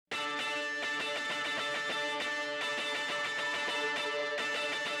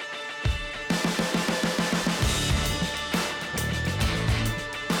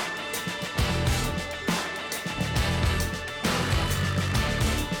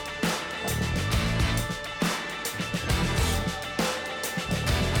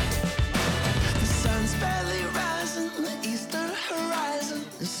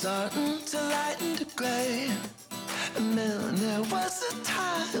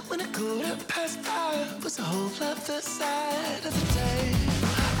5 was a whole other side of the day.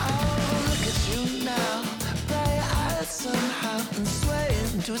 Oh, look at you now, bright-eyed somehow, and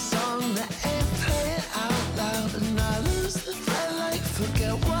swaying to a song that ain't playing out loud. And I lose the thread like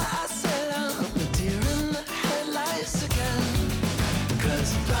forget what I said. I'm a deer in the headlights again.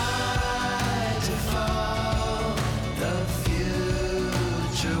 'Cause by default, the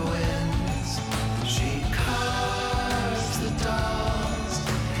future wins. She carves the dolls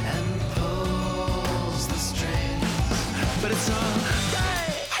and pulls the strings. But it's all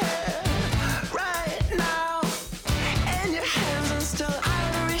right here, right now, in your hands and still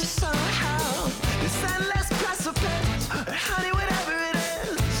out of reach somehow. This endless precipice, honey, whatever it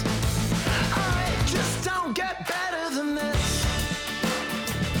is. Oh, it just don't get better than this.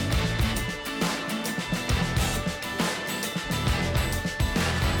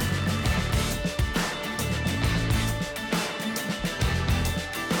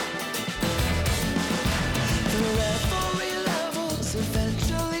 The revelry levels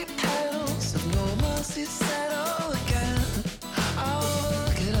eventually petals of normalcy settle again. Oh,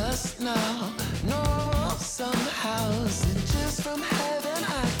 look at us now, normal somehow, inches from heaven,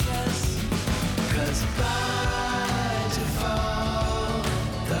 I guess. 'Cause by default,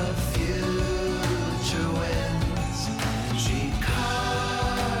 the future wins. She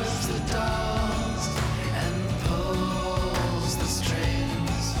carves the dolls and pulls the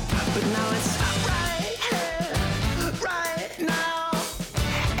strings. But now it's right here, right now,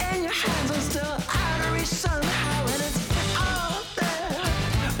 in your hands and still out of reach somehow. And it's all there,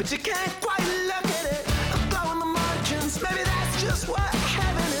 but you can't quite look at it. I'm blowing the margins, maybe that's just what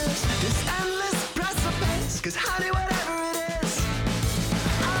heaven is. This endless precipice, 'cause honey, whatever it is,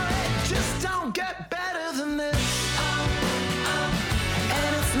 oh, it just don't get better than this.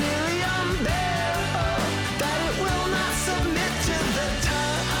 And it's nearly unbearable that it will not submit to the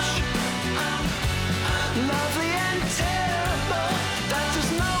touch. Lovely and terrible, that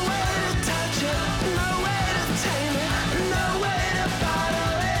there's no way to touch it, no way to tame it, no way to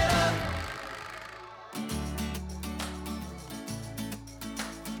bottle it up.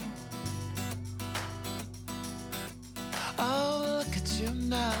 Oh, look at you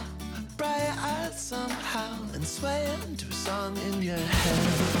now, bright-eyed somehow, and swaying to a song in your head.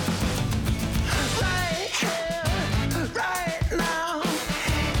 Right here, right now,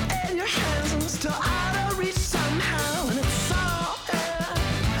 in your hands and still out of reach somehow. And it's all there,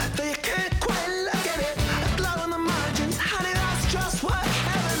 though you can't quite look at it. A glow in the margins, honey, that's just what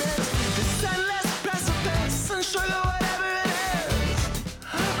heaven is. This endless precipice and sugar, whatever it is.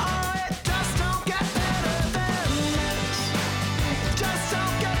 Oh, it just don't get better than this. It just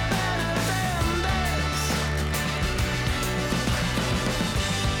don't get better than this.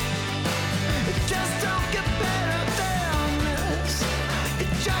 It just don't get better than this. It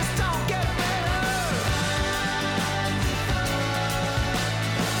just don't get better.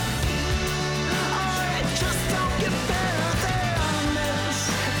 Oh, it just don't get better than this.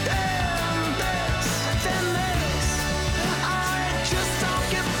 Than this. Than this. Oh, it just don't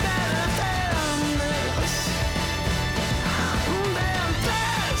get better than this. Than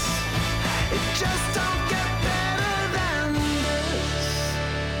this. It just don't get better than this.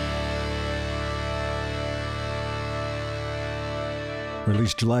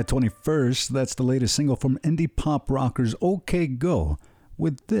 Released July 21st, that's the latest single from indie pop rockers OK Go,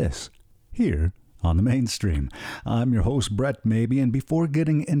 with this, here on the mainstream. I'm your host, Brett Maybe, and before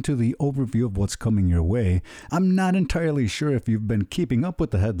getting into the overview of what's coming your way, I'm not entirely sure if you've been keeping up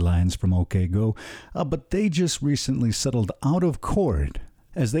with the headlines from OK Go, but they just recently settled out of court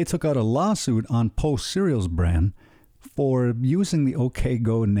as they took out a lawsuit on Post Cereal's brand for using the OK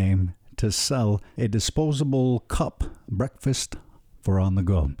Go name to sell a disposable cup breakfast for on the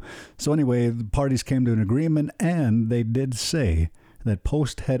go. So anyway, the parties came to an agreement, and they did say that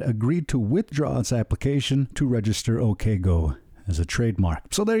Post had agreed to withdraw its application to register OK Go as a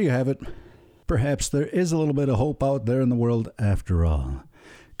trademark. So there you have it. Perhaps there is a little bit of hope out there in the world after all.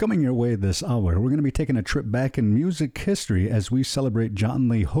 Coming your way this hour, we're going to be taking a trip back in music history as we celebrate John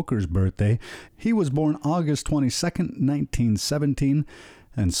Lee Hooker's birthday. He was born August 22nd, 1917.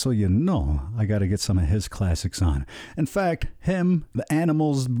 And so you know, I got to get some of his classics on. In fact, him, the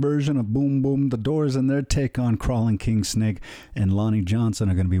Animals version of Boom Boom, the Doors and their take on Crawling King Snake, and Lonnie Johnson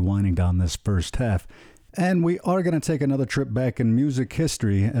are going to be winding down this first half. And we are going to take another trip back in music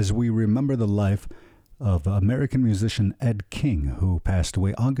history as we remember the life of American musician Ed King, who passed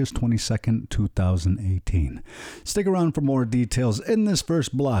away August 22nd, 2018. Stick around for more details in this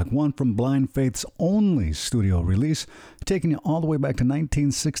first block, one from Blind Faith's only studio release, taking you all the way back to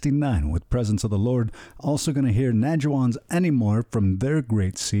 1969 with Presence of the Lord. Also going to hear Nadjiwan's Anymore from their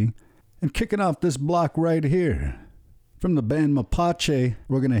great C. And kicking off this block right here, from the band Mapache,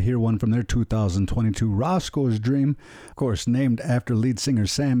 we're going to hear one from their 2022 Roscoe's Dream, of course named after lead singer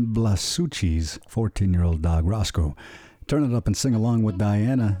Sam Blasucci's 14-year-old dog Roscoe. Turn it up and sing along with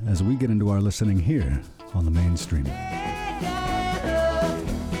Diana as we get into our listening here on the mainstream.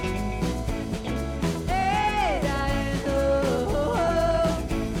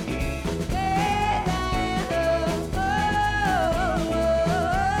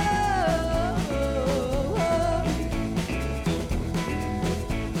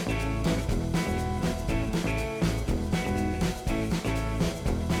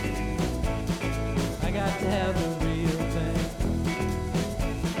 Real thing.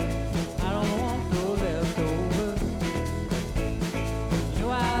 I don't want no leftovers.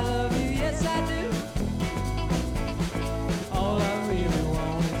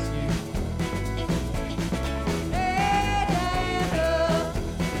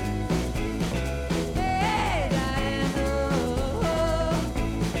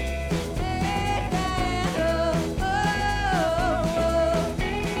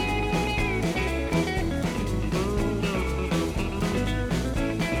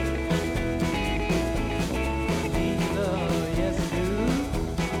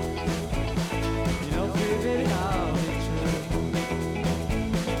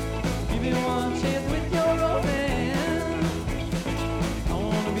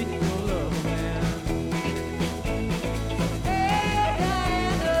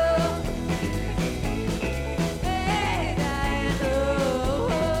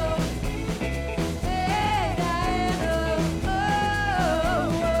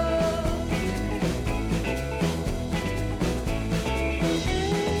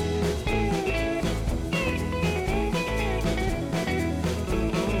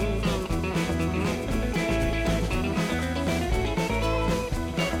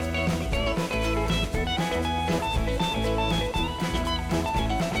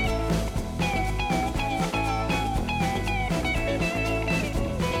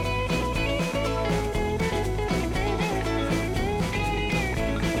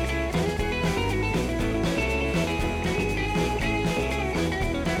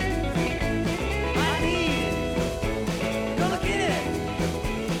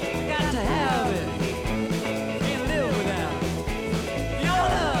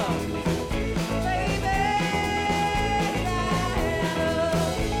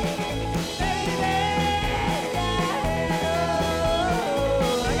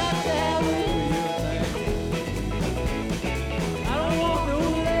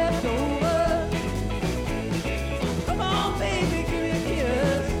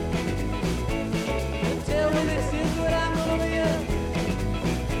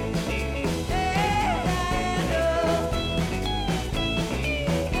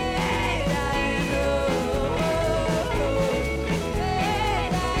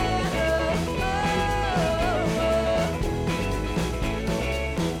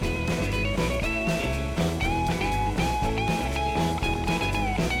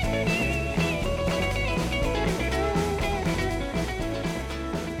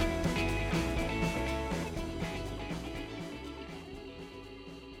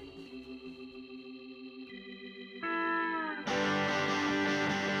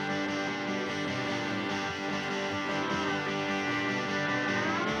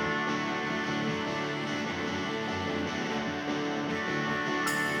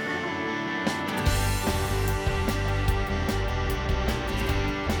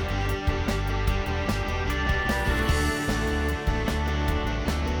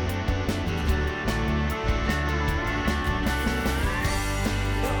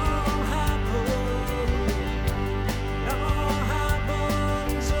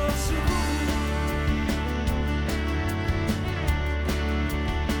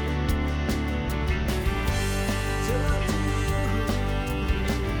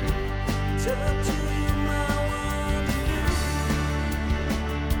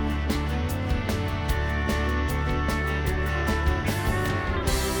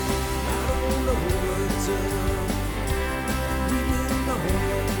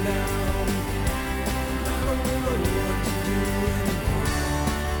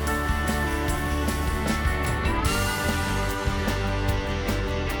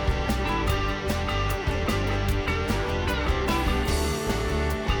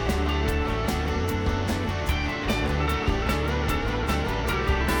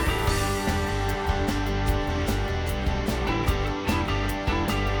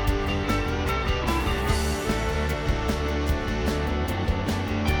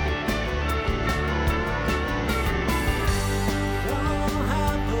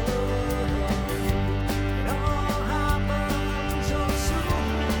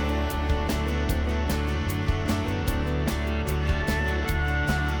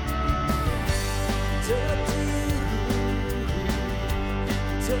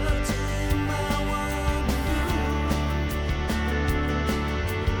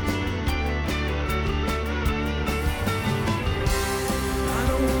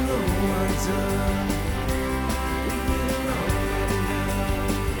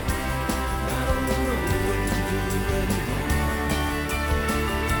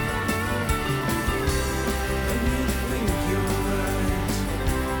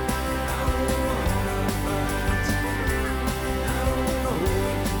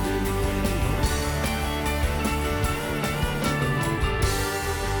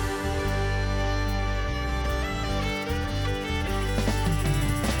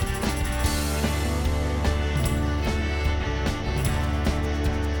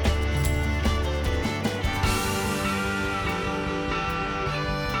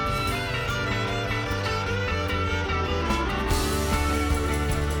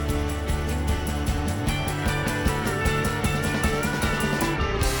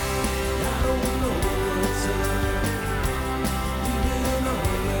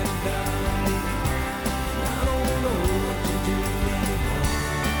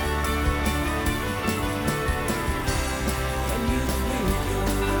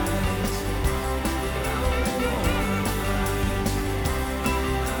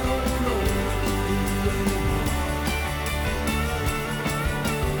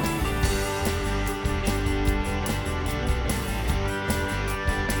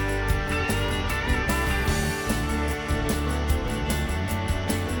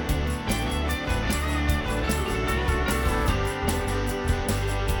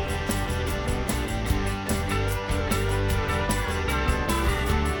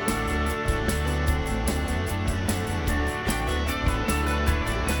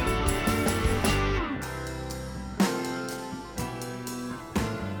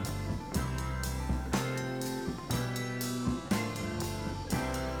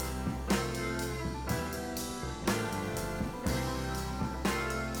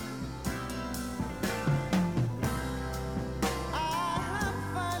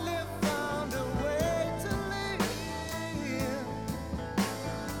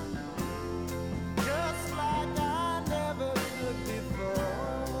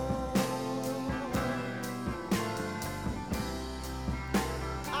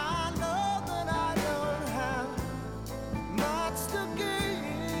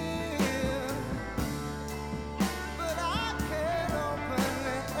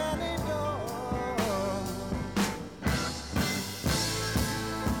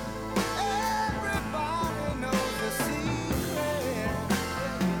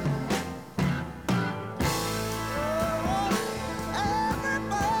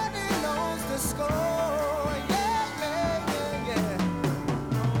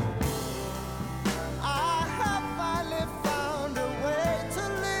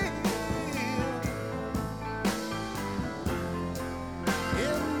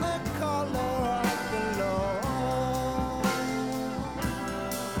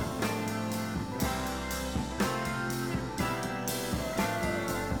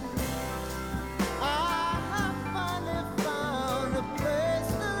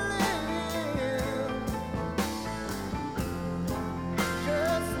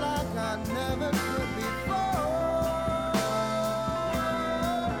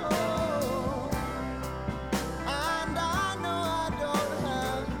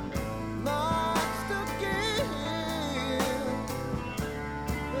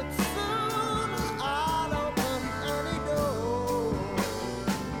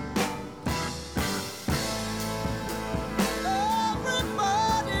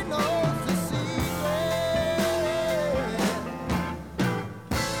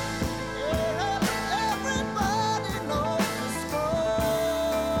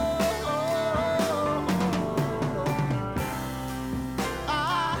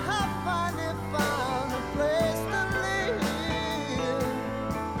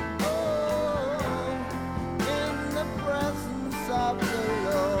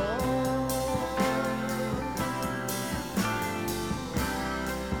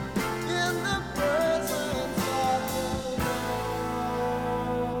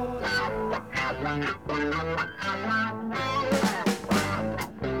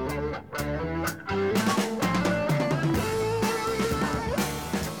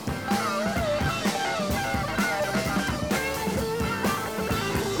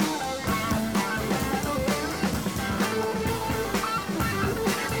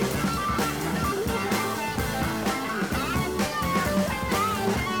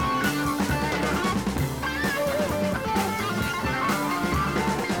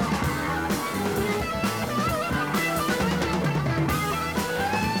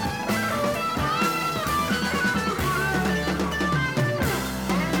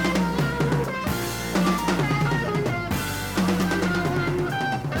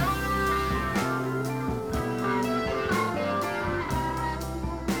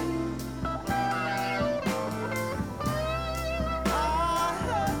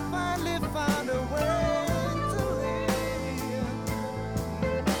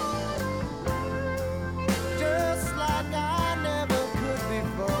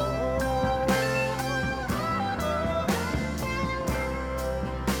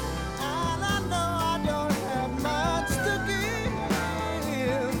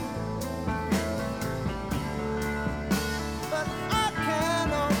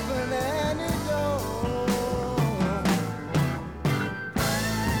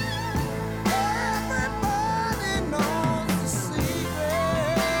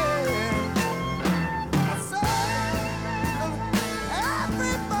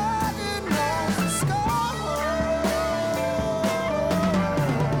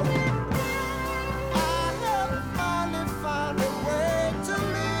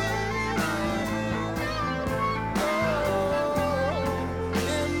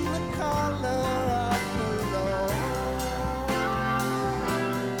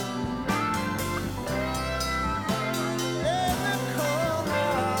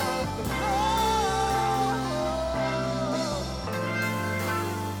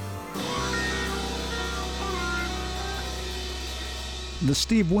 the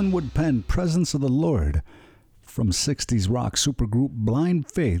Steve Winwood penned Presence of the Lord from 60s rock supergroup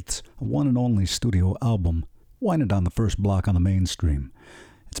Blind Faith's one and only studio album, winding down the first block on the mainstream.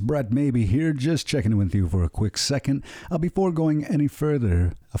 It's Brett Maybe here, just checking in with you for a quick second. Before going any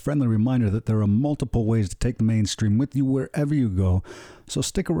further, a friendly reminder that there are multiple ways to take the mainstream with you wherever you go, so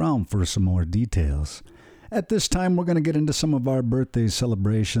stick around for some more details. At this time, we're going to get into some of our birthday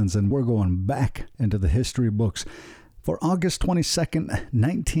celebrations, and we're going back into the history books. For August 22nd,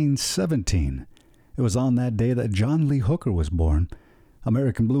 1917, it was on that day that John Lee Hooker was born.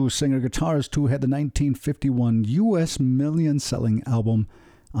 American blues singer-guitarist who had the 1951 U.S. million-selling album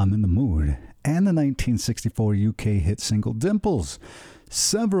I'm in the Mood, and the 1964 UK hit single Dimples.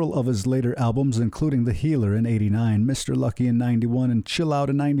 Several of his later albums, including The Healer in '89, Mr. Lucky in '91, and Chill Out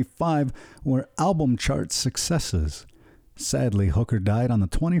in '95, were album chart successes. Sadly, Hooker died on the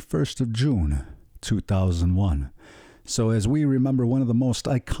 21st of June, 2001. So as we remember one of the most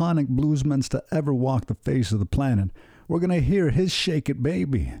iconic bluesmen to ever walk the face of the planet, we're going to hear his Shake It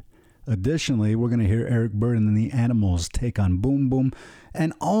Baby. Additionally, we're going to hear Eric Burdon and the Animals take on Boom Boom.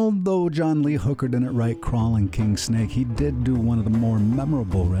 And although John Lee Hooker didn't write Crawling King Snake, he did do one of the more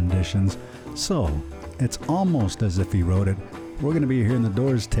memorable renditions. So, it's almost as if he wrote it. We're going to be hearing the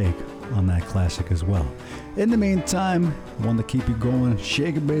Doors take on that classic as well. In the meantime, one to keep you going,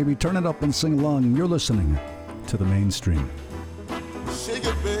 Shake It Baby, turn it up and sing along. You're listening to the mainstream. Shake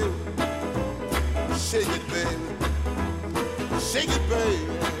it, baby. Shake it, baby. Shake it, baby.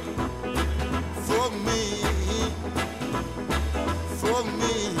 For me, for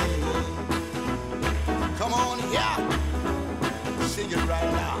me. Come on, yeah. Shake it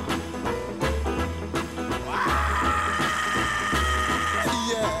right now.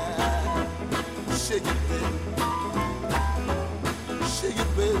 Yeah. Shake it, baby. Shake it,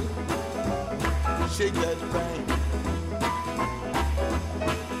 baby. Shake that thing.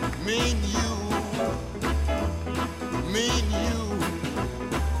 Me and you. Me and you.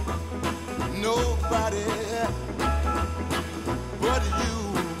 Nobody but you.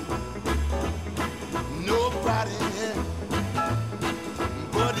 Nobody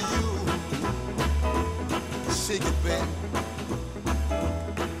but you. Shake it, baby.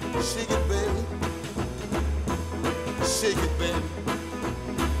 Shake it, baby. Shake it, baby.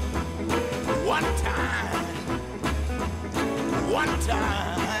 One time. One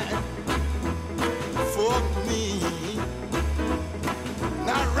time. For me.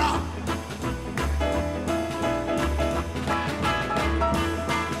 Now rock.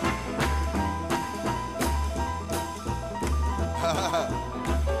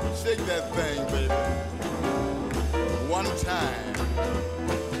 Shake that thing, baby. One time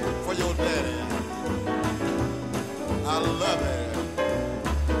for your daddy. I love it.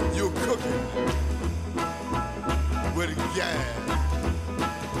 You cooking with gas.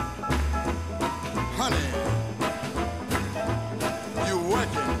 Honey, you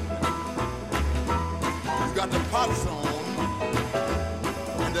working. You got the pots on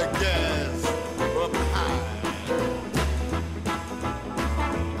and the gas up high.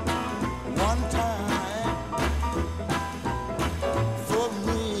 One time for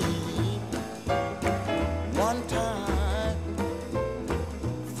me. One time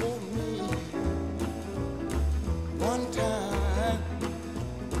for me. One time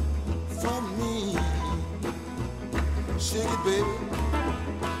for me. Shake it, baby.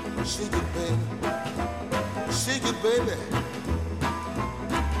 Shake it, baby. Shake it, baby.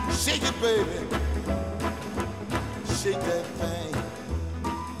 Shake it, baby. Shake that thing.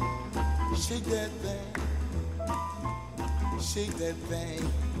 Shake that thing. Shake that thing.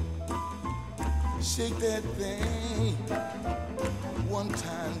 Shake that thing. One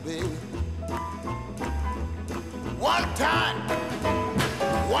time, baby. One time.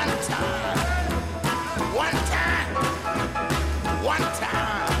 One time. One time. One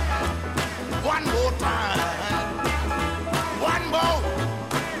time. One more time. One more.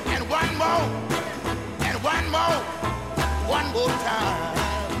 And one more. And one more. One more time.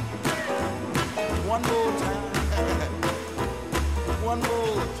 One more time. One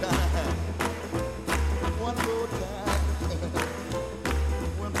more time. One more time.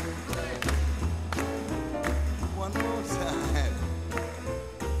 One more time. One more time.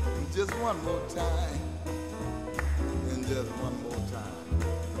 Just one more time. And just one more time.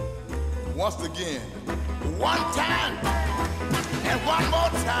 Once again. One time. And one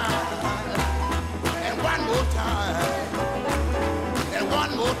more time. And one more time. And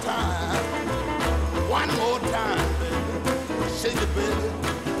one more time. One more time, baby. Shake it, baby.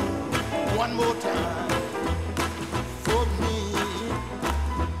 One more time. For me.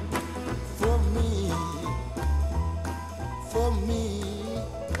 For me. For me.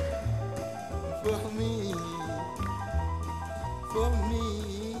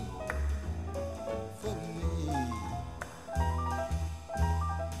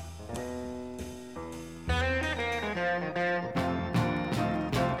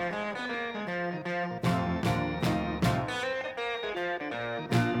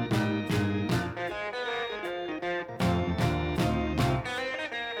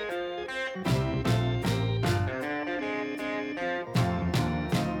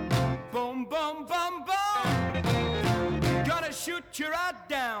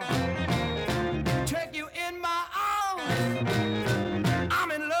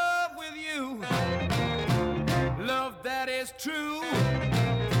 true.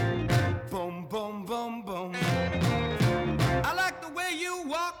 Boom, boom, boom, boom. I like the way you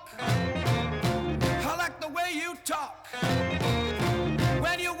walk. I like the way you talk.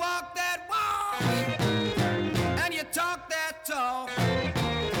 When you walk that walk and you talk that talk,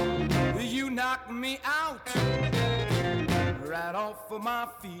 you knock me out right off of my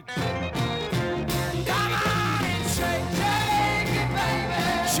feet. Come on and shake, shake it,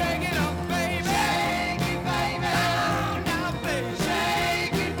 baby. Shake it up, baby. Shake it, baby. Now, now, baby.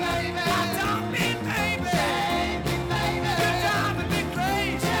 Shake it, baby. I don't mean, baby. Shake it, baby. You're driving me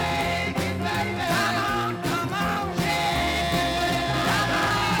crazy. Shake it, baby. Come on, come on. Come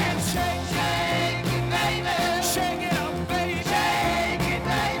on and shake, shake it, baby. Shake it up, baby. Shake it,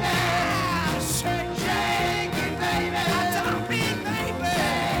 baby. Shake, shake it, baby. I don't mean, baby.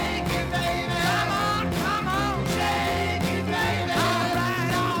 Shake it, baby. Come on, come on. Shake it, baby. All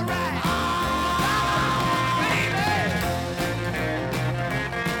right, all right.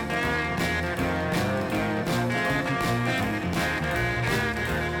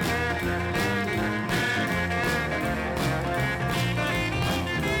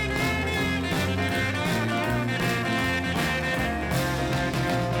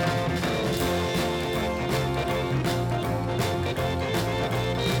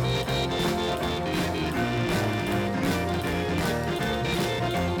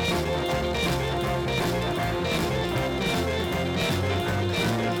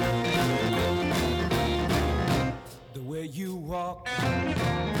 The way you walk,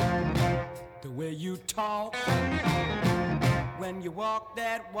 the way you talk, when you walk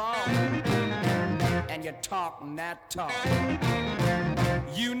that walk and you're talking that talk,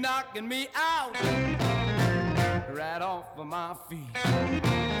 you knocking me out right off of my feet.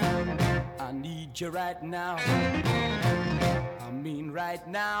 I need you right now. I mean right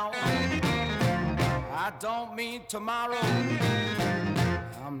now. I don't mean tomorrow.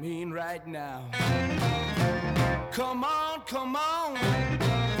 I mean right now. Come on, come on.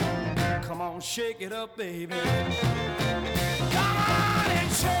 Come on, shake it up, baby. Come on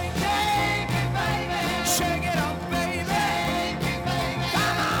and shake it, baby. Shake it up, baby. Shake it, baby.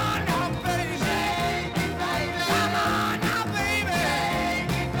 Come on now, baby. Shake it, baby. Come on now, baby.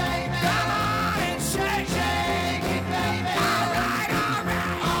 Shake it, baby. Come on and shake it, baby. All right, all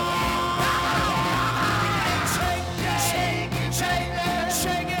right. Come on, shake it,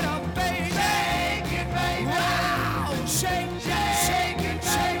 shake it up, baby. Shake it, baby. Wow, shake it, baby.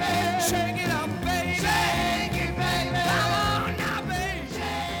 Shake it up, baby. Shake it, baby.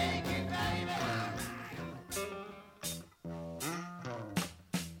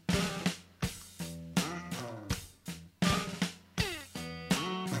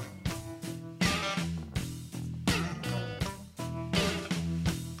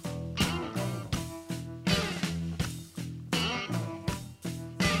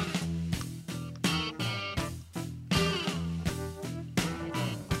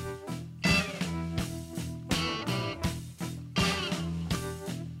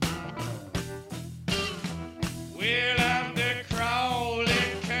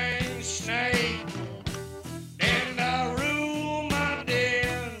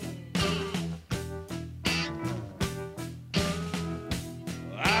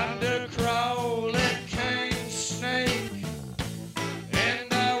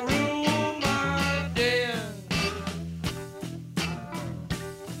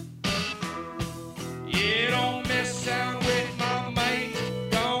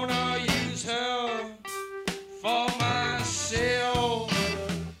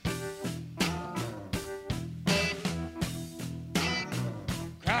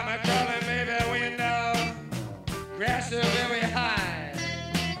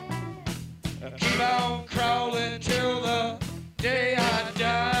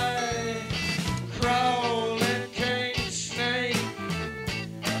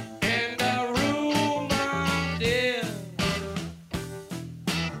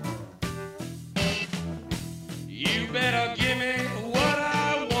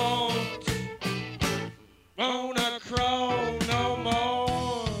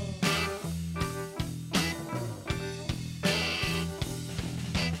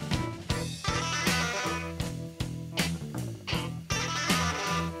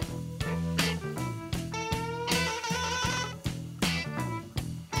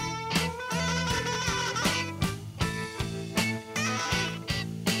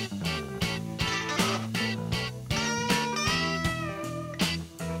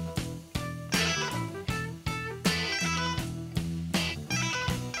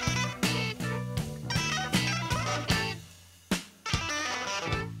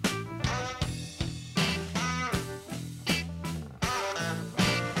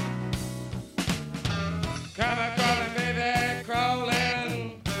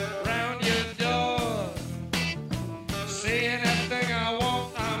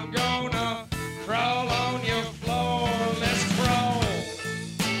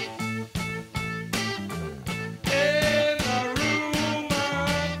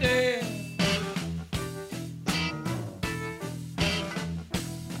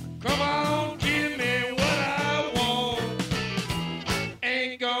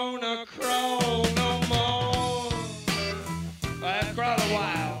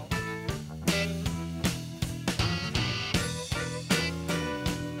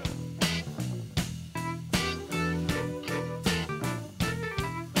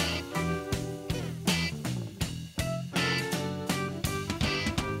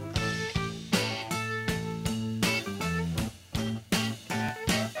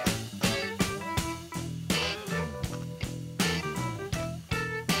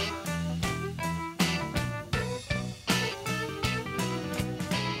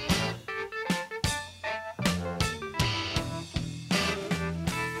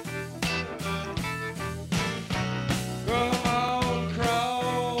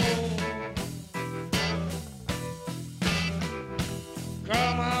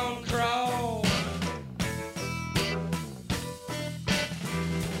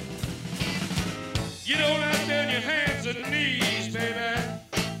 Get on out there on your hands and knees, baby.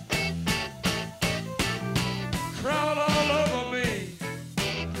 Crawl all over me.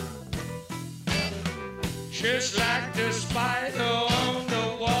 Just like the spider on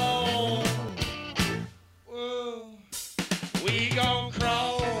the wall. Whoa. We gon'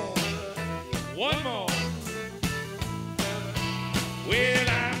 crawl. One more. Well,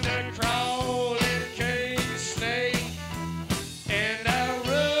 I'm the crawling king snake, and I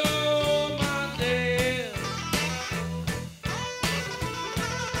rub my tail.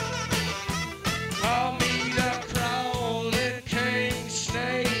 Call me the crawling king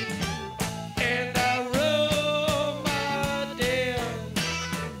snake, and I rub my tail.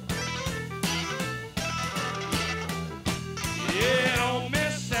 Yeah, don't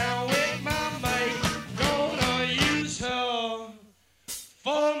mess out with my mate. Gonna use her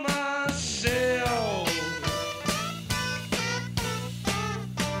for myself.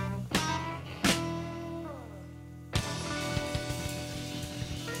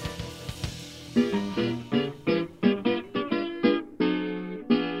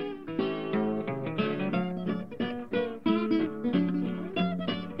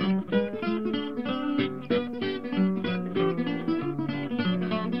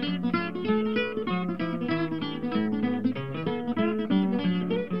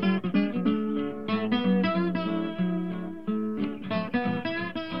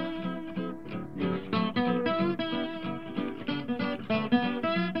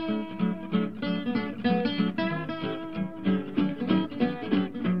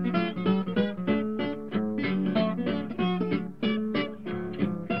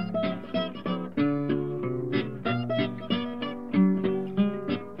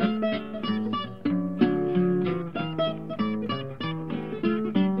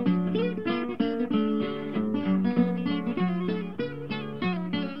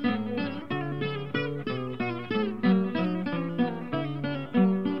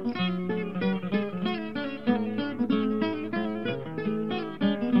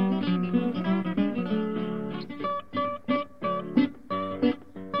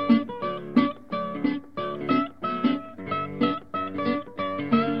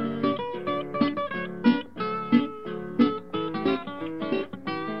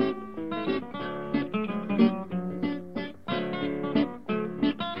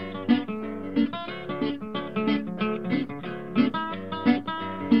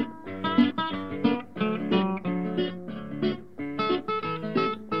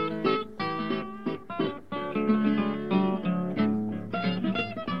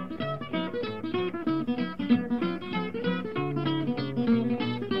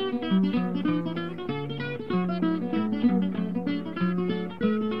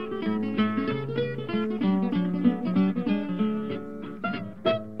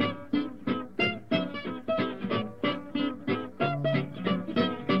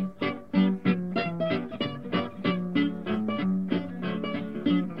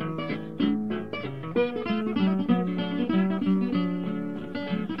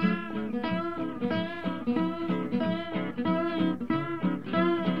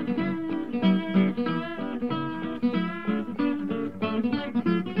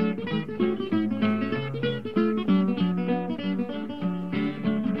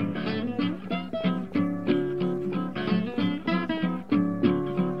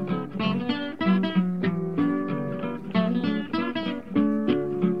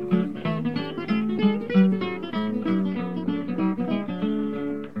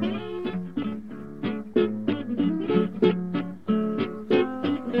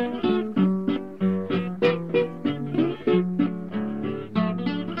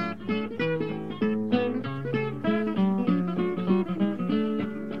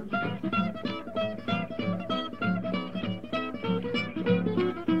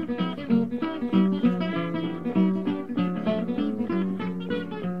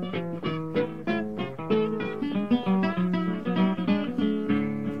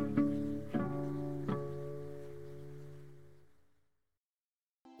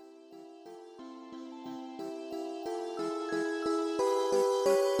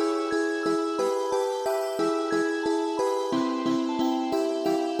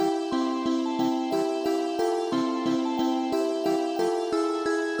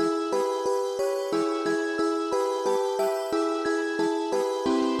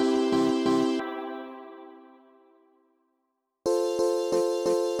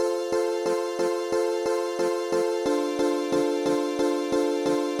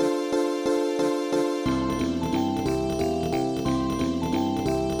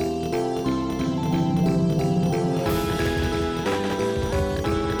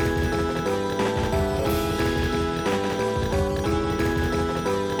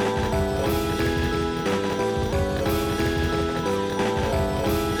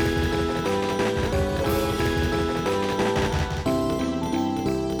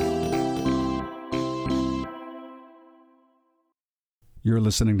 You're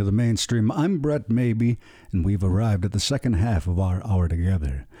listening to The Mainstream. I'm Brett Maybe, and we've arrived at the second half of our hour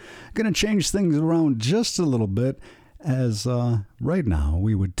together. Gonna change things around just a little bit, as right now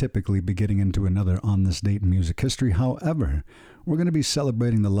we would typically be getting into another On This Date in Music History. However, we're going to be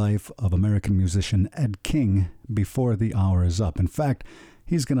celebrating the life of American musician Ed King before the hour is up. In fact,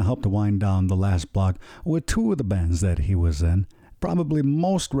 he's going to help to wind down the last block with two of the bands that he was in, probably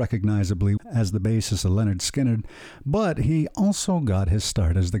most recognizably as the bassist of Lynyrd Skynyrd, but he also got his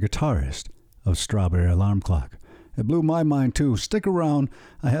start as the guitarist of Strawberry Alarm Clock. It blew my mind too. Stick around.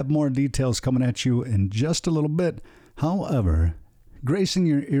 I have more details coming at you in just a little bit. However, gracing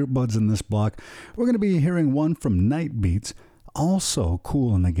your earbuds in this block, we're going to be hearing one from Night Beats, also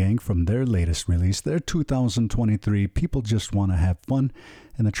Kool and the Gang from their latest release, their 2023 People Just Want to Have Fun,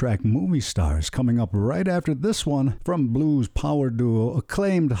 and the track Movie Stars coming up right after this one from blues power duo,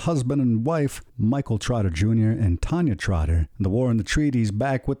 acclaimed husband and wife Michael Trotter Jr. and Tanya Trotter. The War and the Treaties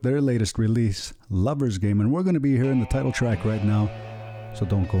back with their latest release, Lover's Game, and we're going to be hearing the title track right now. So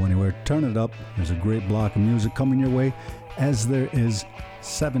don't go anywhere. Turn it up. There's a great block of music coming your way, as there is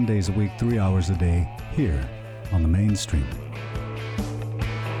 7 days a week, 3 hours a day, here on The Mainstream.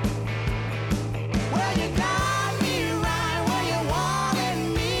 Well, you got me right where you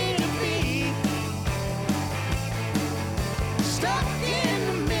wanted me to be. Stuck in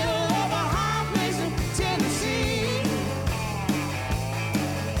the middle of a hot place in Tennessee.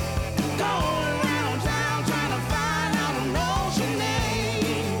 Going around town trying to find out who knows your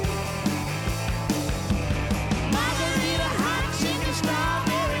name. Margarita, hot chicken,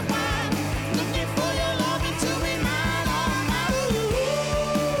 strawberry wine. Looking for your loving to be mine, oh my.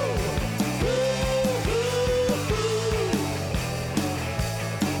 Ooh, ooh, ooh, ooh.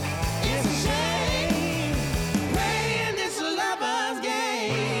 It's a shame playing this lover's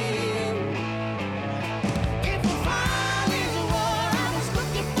game. If a fire is what I was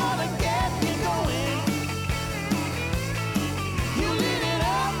looking for to get me going, you lit it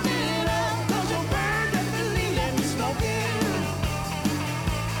up, 'cause you burned and really let me smoke it.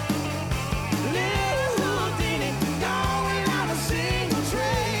 Little Houdini, going out a single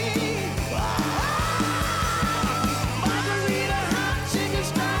train. Margarita, hot chicken,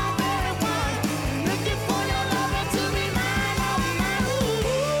 strawberry wine. Looking for your lover to be mine, oh my.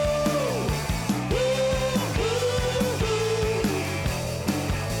 Ooh, ooh, ooh, ooh.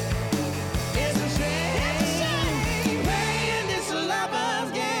 It's a shame playing this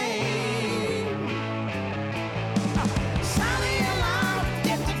lover's game. Sound the alarm,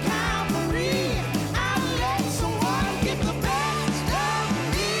 get the cavalry. I'll let someone get the best of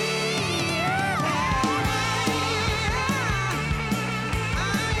me.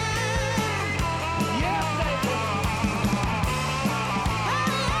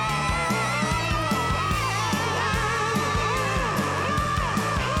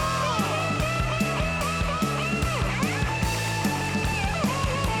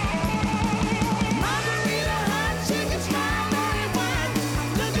 Margarita, hot chicken, strawberry wine.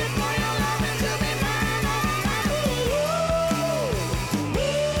 Looking for your loving to be mine, oh my. Ooh,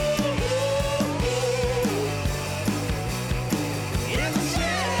 ooh, ooh. It's a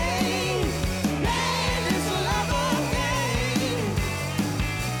shame playing this lover's game.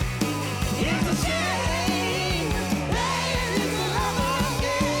 It's a shame playing this lover's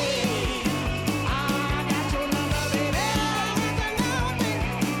game. I got your number, baby. I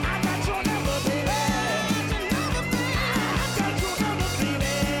got your number, baby. I got your number, baby.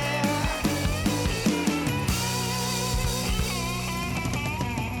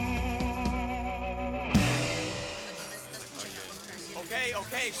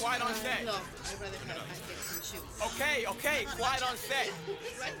 Okay, quiet on set. No, I'd rather have I get some shoes. Okay, quiet on set.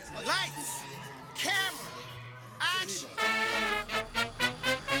 Lights, camera, action.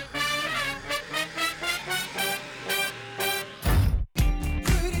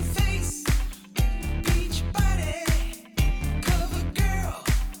 Pretty face, beach body, cover girl,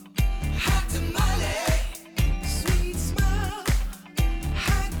 hot tamale, sweet smile,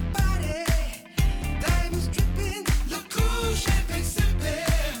 hot body, diamonds dripping, look cool, champagne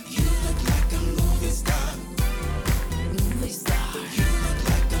sipping. You look like a movie star, movie star. You look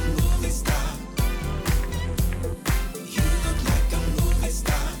like a movie star. You look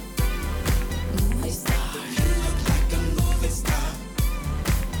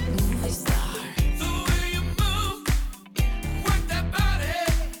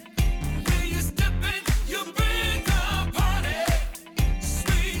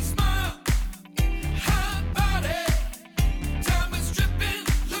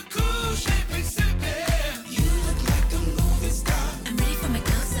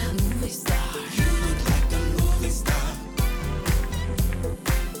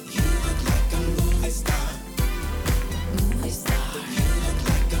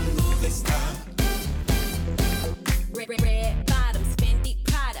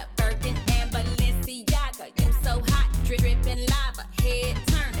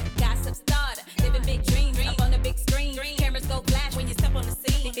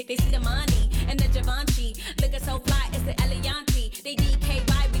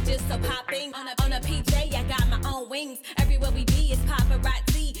so popping. On a PJ, I got my own wings. Everywhere we be is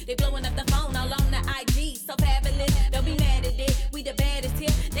paparazzi. They blowing up the phone all on the IG. So fabulous, don't be mad at it. We the baddest here,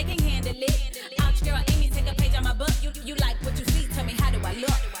 they can handle it. Ouch, girl, Amy, take a page on my book. You like what you see? Tell me, how do I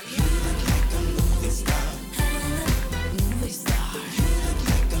look? You look like a movie star. Movie star. You look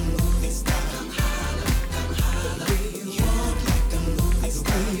like a movie star. Come holla, come holla. The way you walk like a movie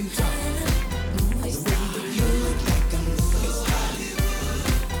star. The way you talk. Movie star. You look like a movie star.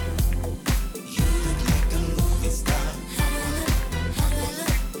 You look like a movie star.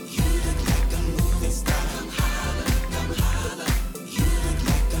 You look like a movie star. Come holla, come holla. You look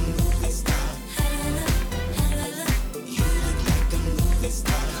like a movie star. You look like a movie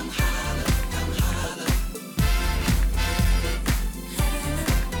star. Come holla, come holla.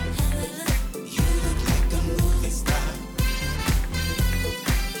 You look like a movie star.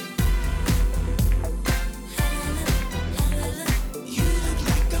 You look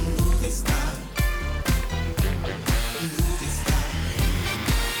like a movie star. Movie star.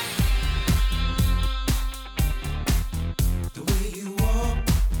 The way you walk,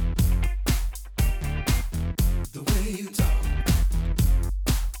 the way you talk,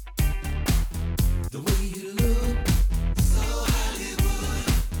 the way you look, so Hollywood.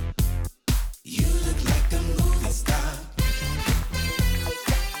 You look like a movie star.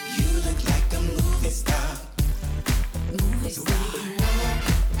 You look like a movie star. Movie star. The way you walk,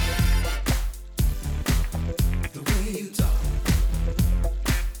 the way you talk,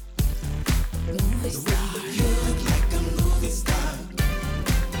 movie star. You look like a movie star.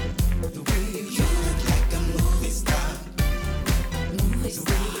 The way you look like a movie star. Movie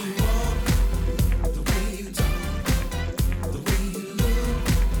star. The way you walk, the way you talk, the way you look,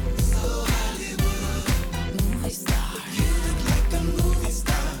 so Hollywood. Movie star. You look like a movie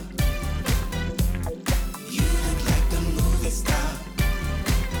star. You look like a movie star.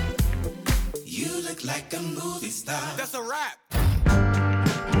 You look like a movie star. That's a wrap.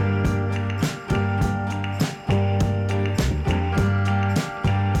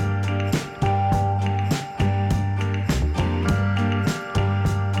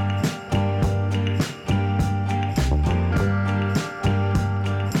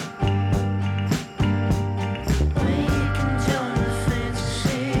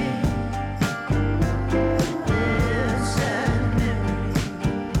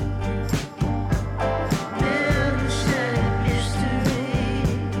 Never said it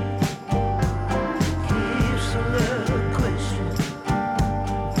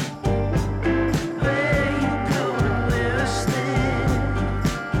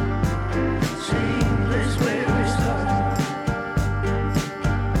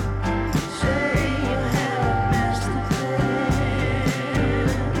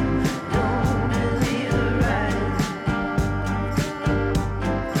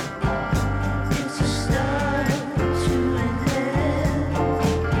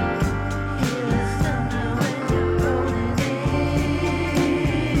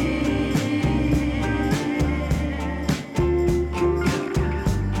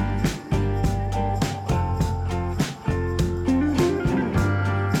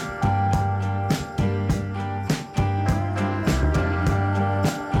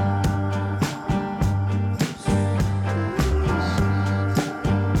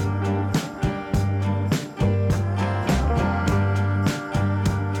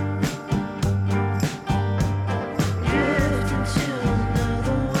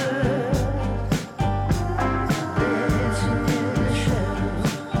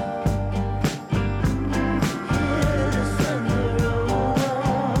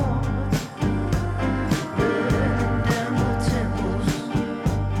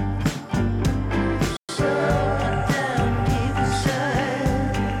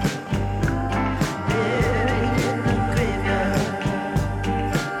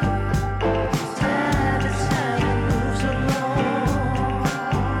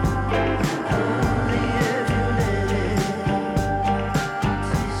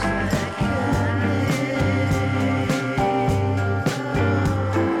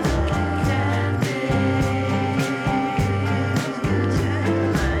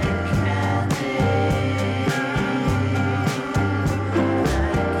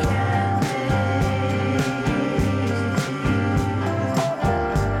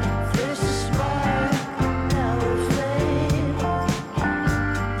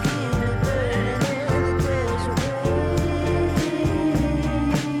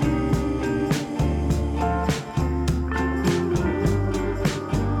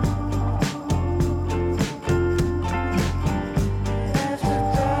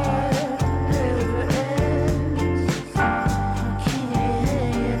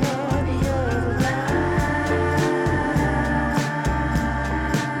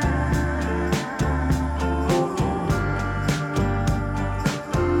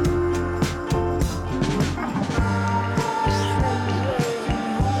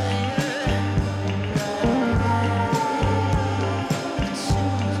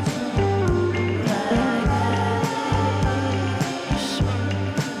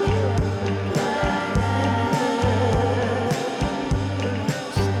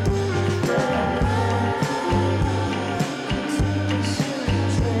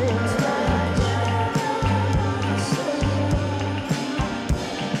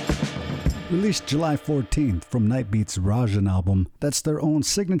released July 14th from Nightbeat's Rajan album. That's their own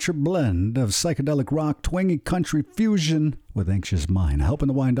signature blend of psychedelic rock, twangy country fusion with Anxious Mind, helping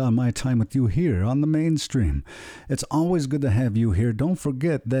to wind down my time with you here on the mainstream. It's always good to have you here. Don't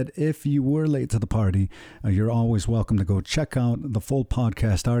forget that if you were late to the party, you're always welcome to go check out the full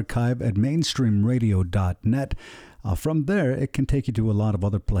podcast archive at mainstreamradio.net. From there, it can take you to a lot of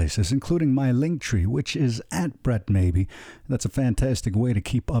other places, including my Linktree, which is at Brett Maybe. That's a fantastic way to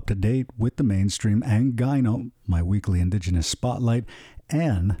keep up to date with the mainstream and Gyno, my weekly Indigenous Spotlight,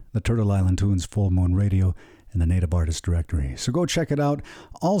 and the Turtle Island Tunes Full Moon Radio in the Native Artist Directory. So go check it out.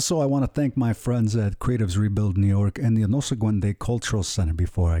 Also, I want to thank my friends at Creatives Rebuild New York and the Onosaguende Cultural Center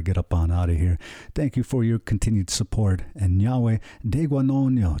before I get up on out of here. Thank you for your continued support, and Yahweh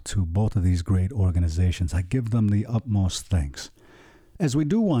Deguanonyo to both of these great organizations. I give them the utmost thanks. As we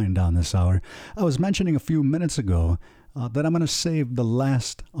do wind down this hour, I was mentioning a few minutes ago that I'm going to save the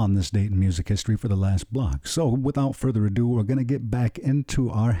last on this date in music history for the last block. So without further ado, we're going to get back into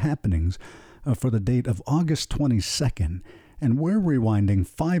our happenings for the date of August 22nd, and we're rewinding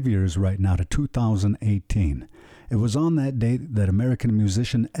 5 years right now to 2018. It was on that date that American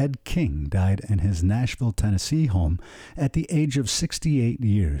musician Ed King died in his Nashville, Tennessee home at the age of 68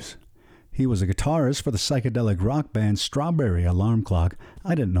 years. He was a guitarist for the psychedelic rock band Strawberry Alarm Clock,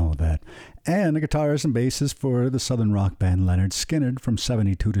 I didn't know that, and a guitarist and bassist for the southern rock band Lynyrd Skynyrd from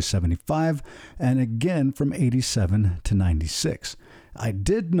 72 to 75, and again from 87 to 96. I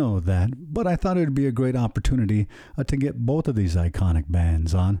did know that, but I thought it would be a great opportunity to get both of these iconic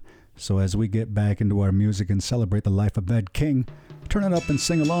bands on. So as we get back into our music and celebrate the life of Ed King, turn it up and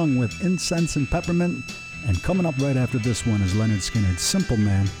sing along with Incense and Peppermint. And coming up right after this one is Lynyrd Skynyrd's Simple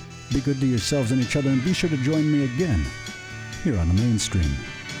Man. Be good to yourselves and each other, and be sure to join me again here on the mainstream.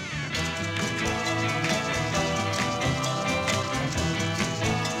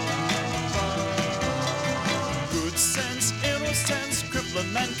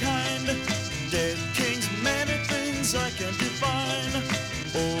 Mankind, dead kings, many things I can define.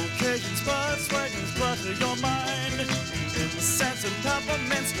 Occasions, past wagons, clutter your mind. Incense and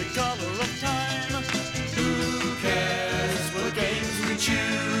peppermints, the color of time. Who cares what games we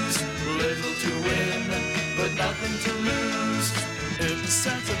choose? Little to win, but nothing to lose.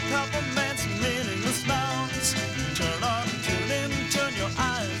 Incense and peppermints, meaningless nouns. Turn on, tune in, turn your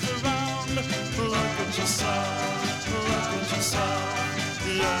eyes around. Look at yourself, look at yourself.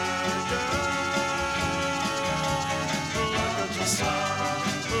 Yeah, look at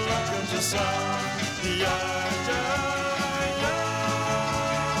yourself, look at yourself.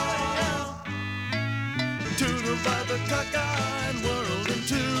 Tutor by the cockeyed world in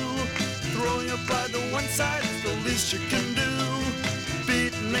two. Throw your pride to one side, it's the least you can do.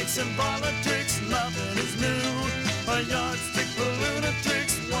 Beatniks and politics, nothing is new. A yardstick for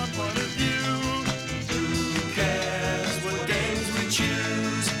lunatics, one point of view. Who cares what games we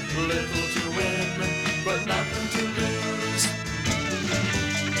choose? Little to win, but nothing to lose.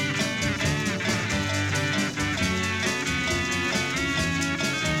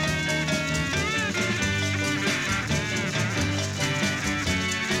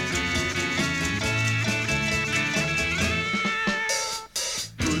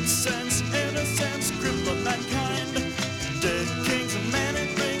 Good sense, innocence, grip of mankind. Dead kings and many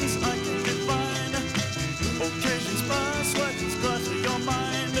things I can define. Occasions pass, weapons clutter your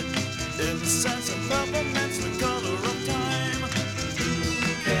mind. Incense and peppermints, the color of time. Who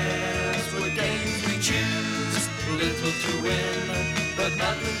cares what games we choose? Little to win, but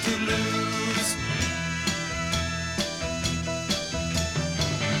nothing to lose.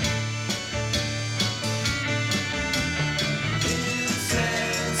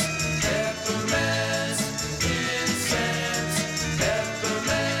 Incense, peppermints, incense,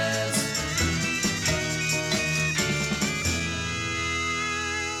 peppermints.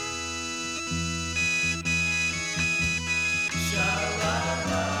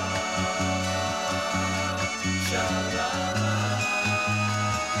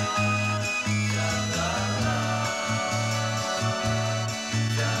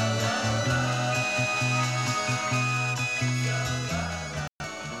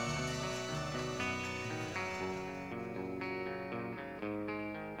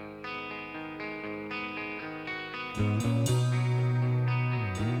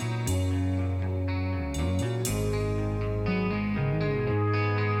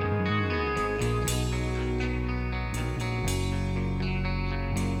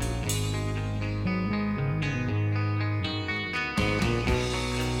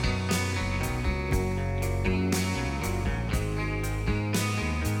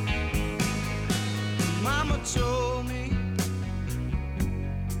 Mama told me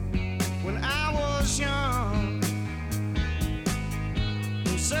when I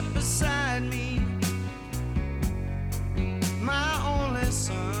sat beside me, my only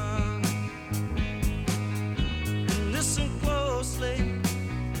son. Listen closely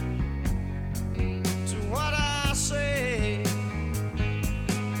to what I say.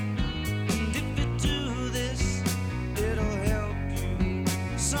 And if you do this, it'll help you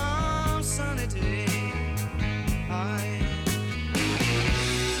some sunny day.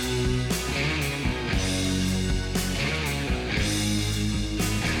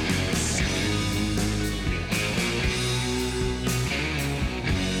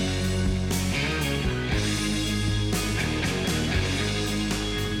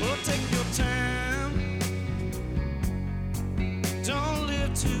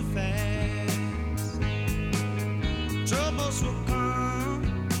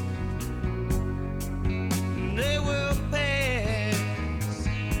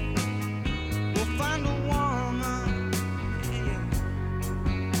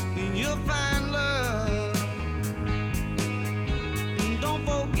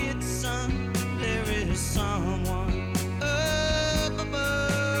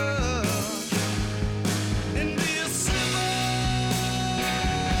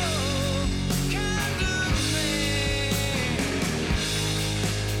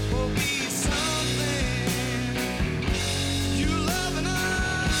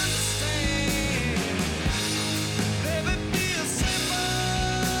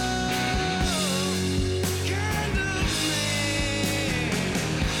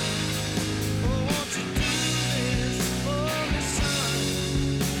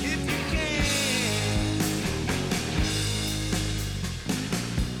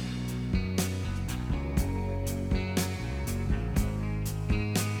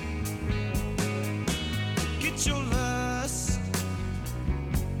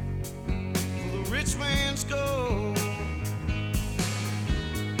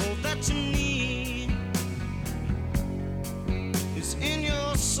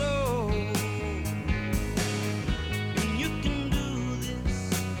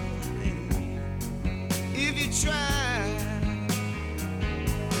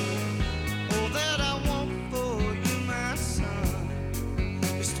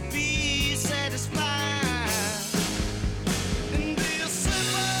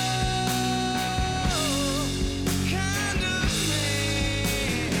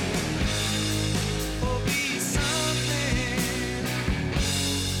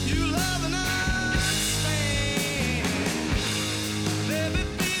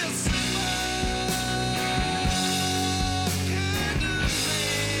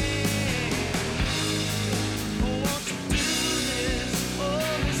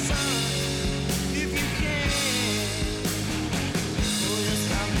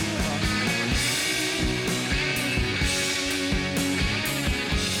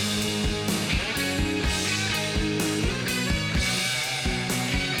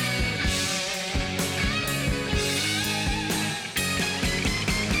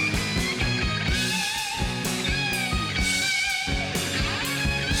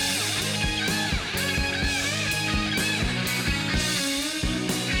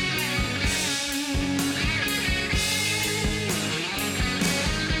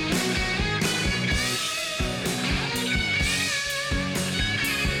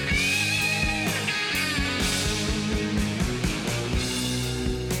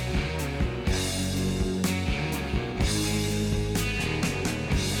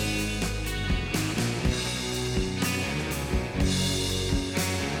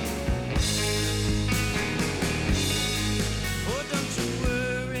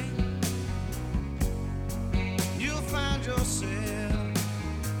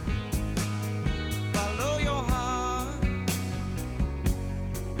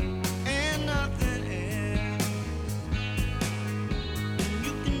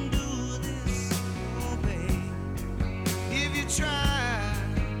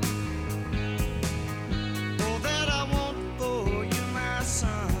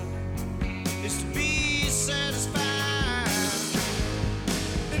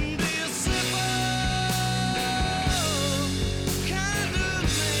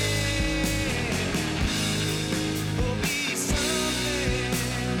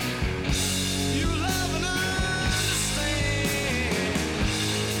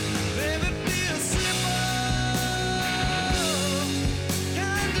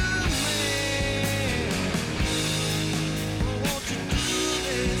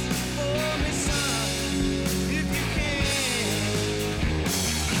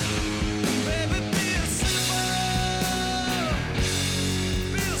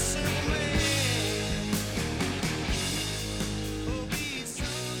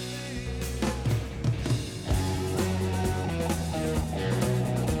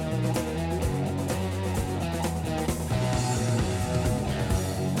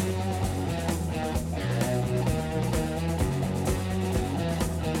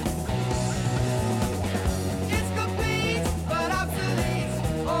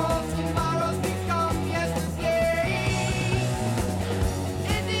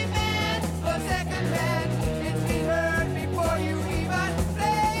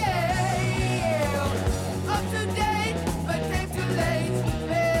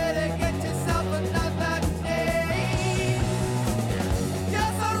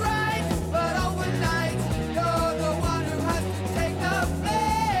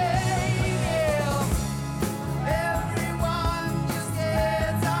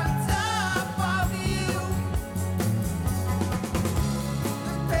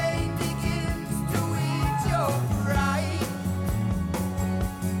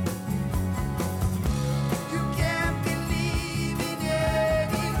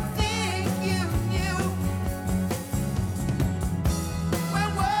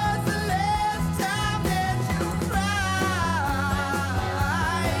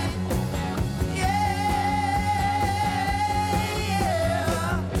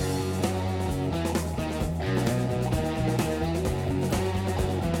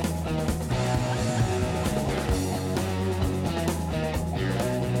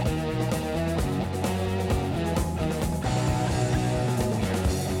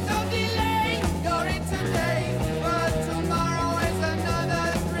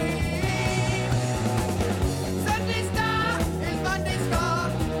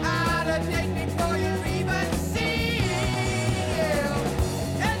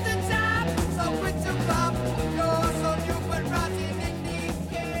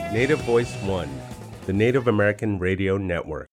 Native Voice One, the Native American Radio Network.